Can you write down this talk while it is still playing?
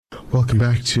Welcome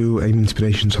back to AIM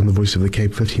Inspirations on the Voice of the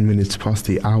Cape. 15 minutes past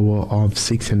the hour of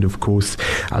 6, and of course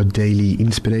our daily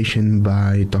inspiration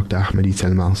by Dr. Ahmad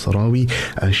Massarawi,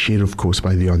 shared of course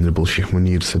by the Honourable Shaykh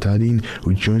Munier Sataardien,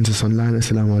 who joins us online.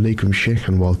 Assalamu alaikum, Shaykh,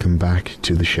 and welcome back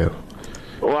to the show.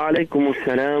 Wa alaikum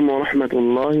assalam wa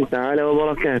rahmatullahi ta'ala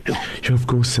wa barakatuh. So of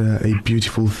course a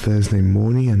beautiful Thursday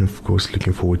morning, and of course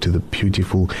looking forward to the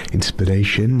beautiful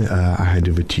inspiration. I hand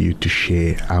over to you to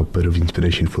share our bit of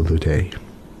inspiration for the day.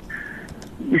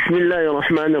 بسم الله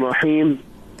الرحمن الرحيم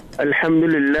الحمد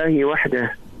لله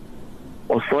وحده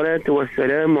والصلاة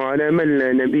والسلام على من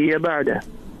لا نبي بعده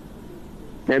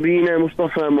نبينا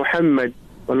مصطفى محمد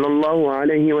صلى الله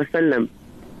عليه وسلم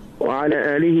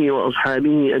وعلى آله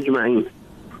وأصحابه أجمعين.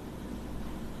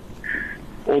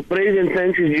 All praise and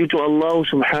thanks is due to Allah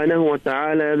subhanahu wa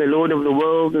ta'ala, the Lord of the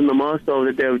world and the Master of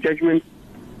the Day of Judgment.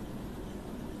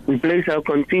 We place our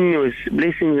continuous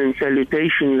blessings and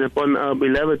salutations upon our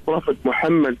beloved Prophet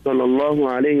Muhammad sallallahu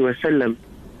alayhi wa sallam,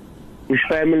 his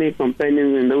family,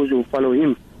 companions, and those who follow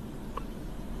him.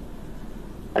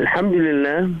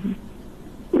 Alhamdulillah,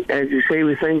 as you say,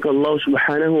 we thank Allah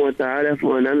subhanahu wa ta'ala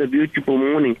for another beautiful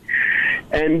morning.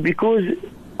 And because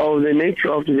of the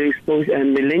nature of today's post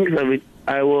and the length of it,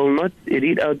 I will not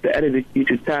read out the Arabic due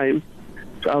to time.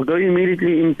 So I'll go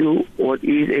immediately into what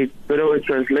is a bit of a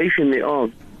translation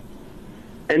thereof.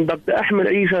 And Dr. Ahmad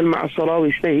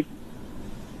Massarawi states,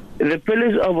 the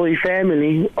pillars of a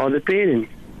family are the parents.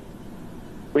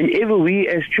 Whenever we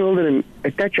as children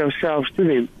attach ourselves to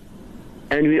them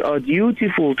and we are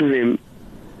dutiful to them,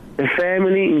 the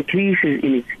family increases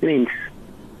in its strength.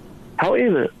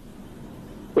 However,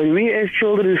 when we as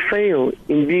children fail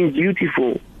in being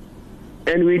dutiful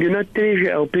and we do not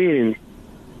treasure our parents,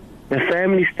 the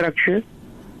family structure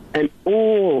and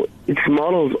all its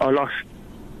morals are lost.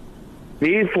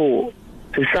 Therefore,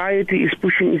 society is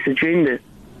pushing its agenda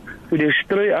to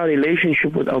destroy our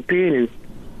relationship with our parents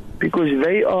because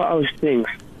they are our strength.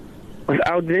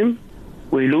 Without them,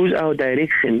 we lose our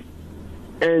direction.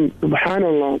 And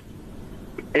subhanallah,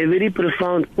 a very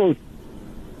profound quote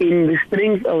in the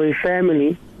strength of a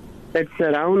family that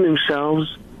surround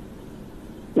themselves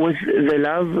with the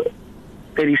love,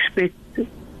 the respect,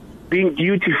 being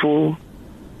dutiful,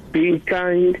 being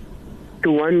kind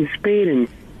to one's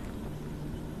parents.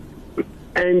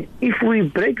 And if we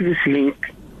break this link,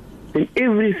 then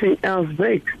everything else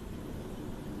breaks.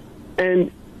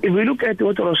 And if we look at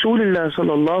what Rasulullah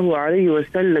sallallahu alayhi wa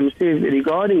sallam says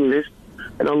regarding this,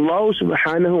 and Allah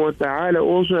subhanahu wa ta'ala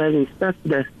also has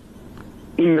instructed us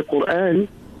in the Quran,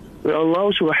 where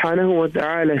Allah subhanahu wa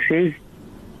ta'ala says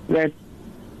that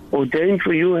ordained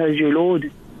for you has your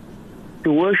Lord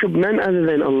to worship none other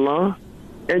than Allah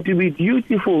and to be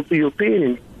dutiful to your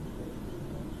parents.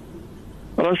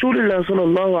 Rasulullah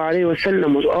sallallahu alayhi wa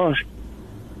sallam was asked,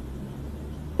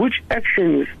 which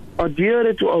actions are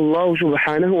dearer to Allah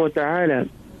subhanahu wa ta'ala?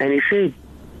 And he said,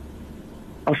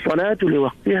 as-salatu li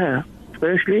waqtiha,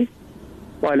 firstly,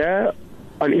 wala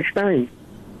on its time.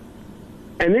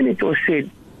 And then it was said,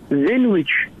 then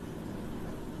which?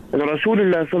 And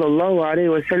Rasulullah sallallahu alayhi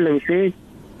wa sallam said,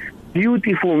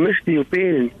 dutifulness to your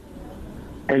parents.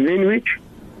 And then which?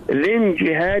 Then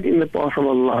jihad in the path of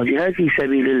Allah, jihad fi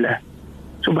sabilillah.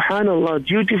 Subhanallah,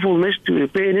 dutifulness to your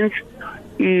parents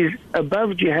is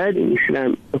above jihad in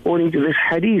Islam, according to this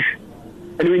hadith.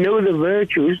 And we know the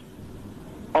virtues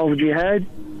of jihad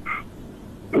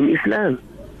in Islam.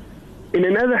 In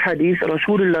another hadith,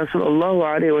 Rasulullah sallallahu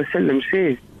alayhi wa sallam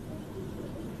says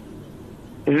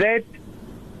that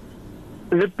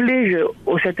the pleasure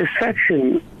or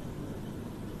satisfaction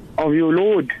of your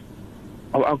Lord,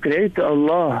 of our Creator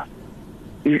Allah,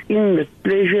 is in the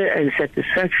pleasure and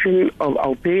satisfaction of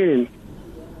our parents,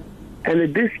 and the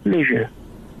displeasure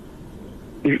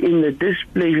is in the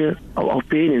displeasure of our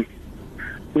parents.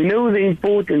 We know the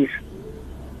importance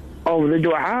of the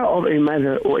dua of a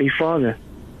mother or a father.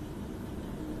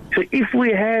 So if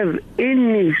we have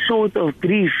any sort of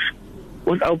grief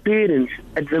with our parents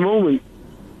at the moment,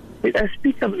 let us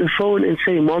pick up the phone and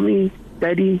say, Mommy,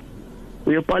 Daddy,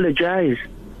 we apologize.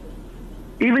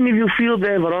 Even if you feel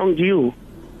they have wronged you,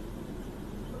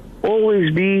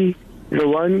 always be the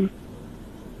one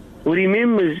who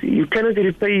remembers you cannot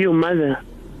repay your mother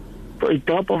for a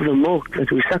drop of the milk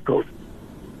that we suckled.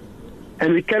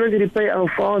 And we cannot repay our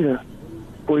father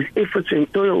for his efforts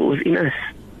and toil within us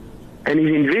and his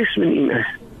investment in us.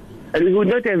 And we would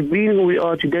not have been who we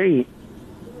are today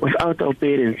without our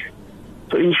parents.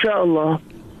 So inshallah,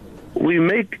 we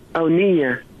make our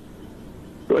niyyah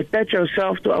to attach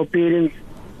ourselves to our parents,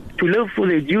 to live for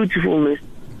their dutifulness,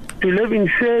 to live in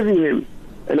serving them,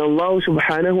 and Allah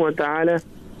subhanahu wa ta'ala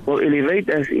will will elevate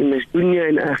us in this dunya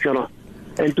and akhirah.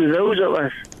 And to those of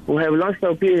us who have lost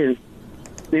our parents,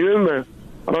 remember,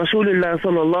 Rasulullah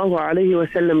sallallahu alayhi wa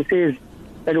sallam says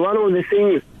that one of the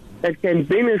things that can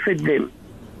benefit them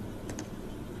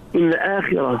in the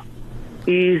akhirah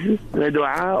is the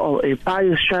dua of a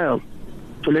pious child.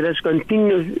 So let us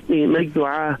continuously make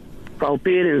dua for our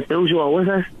parents, those who are with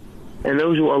us, and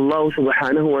those who Allah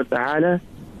subhanahu wa ta'ala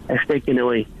has taken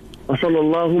away. وصلى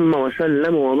اللهم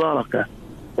وسلم وبارك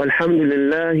والحمد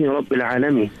لله رب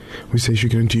العالمين. We say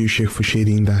shukran to you, Shaykh, for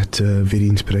sharing that very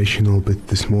inspirational bit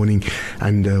this morning,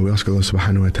 and we ask Allah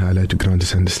subhanahu wa ta'ala to grant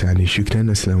us understanding. Shukran.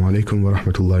 Assalamu alaikum wa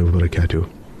rahmatullahi wa barakatuh.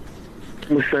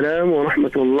 The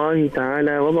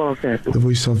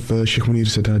voice of Shaykh Munier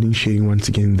Sataardien, sharing once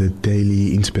again the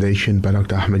daily inspiration by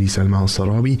Dr. Ahmad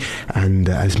Massarawi. And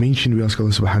as mentioned, we ask Allah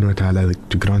subhanahu wa ta'ala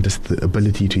to grant us the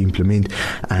ability to implement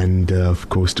and of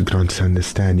course to grant us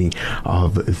understanding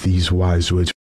of these wise words.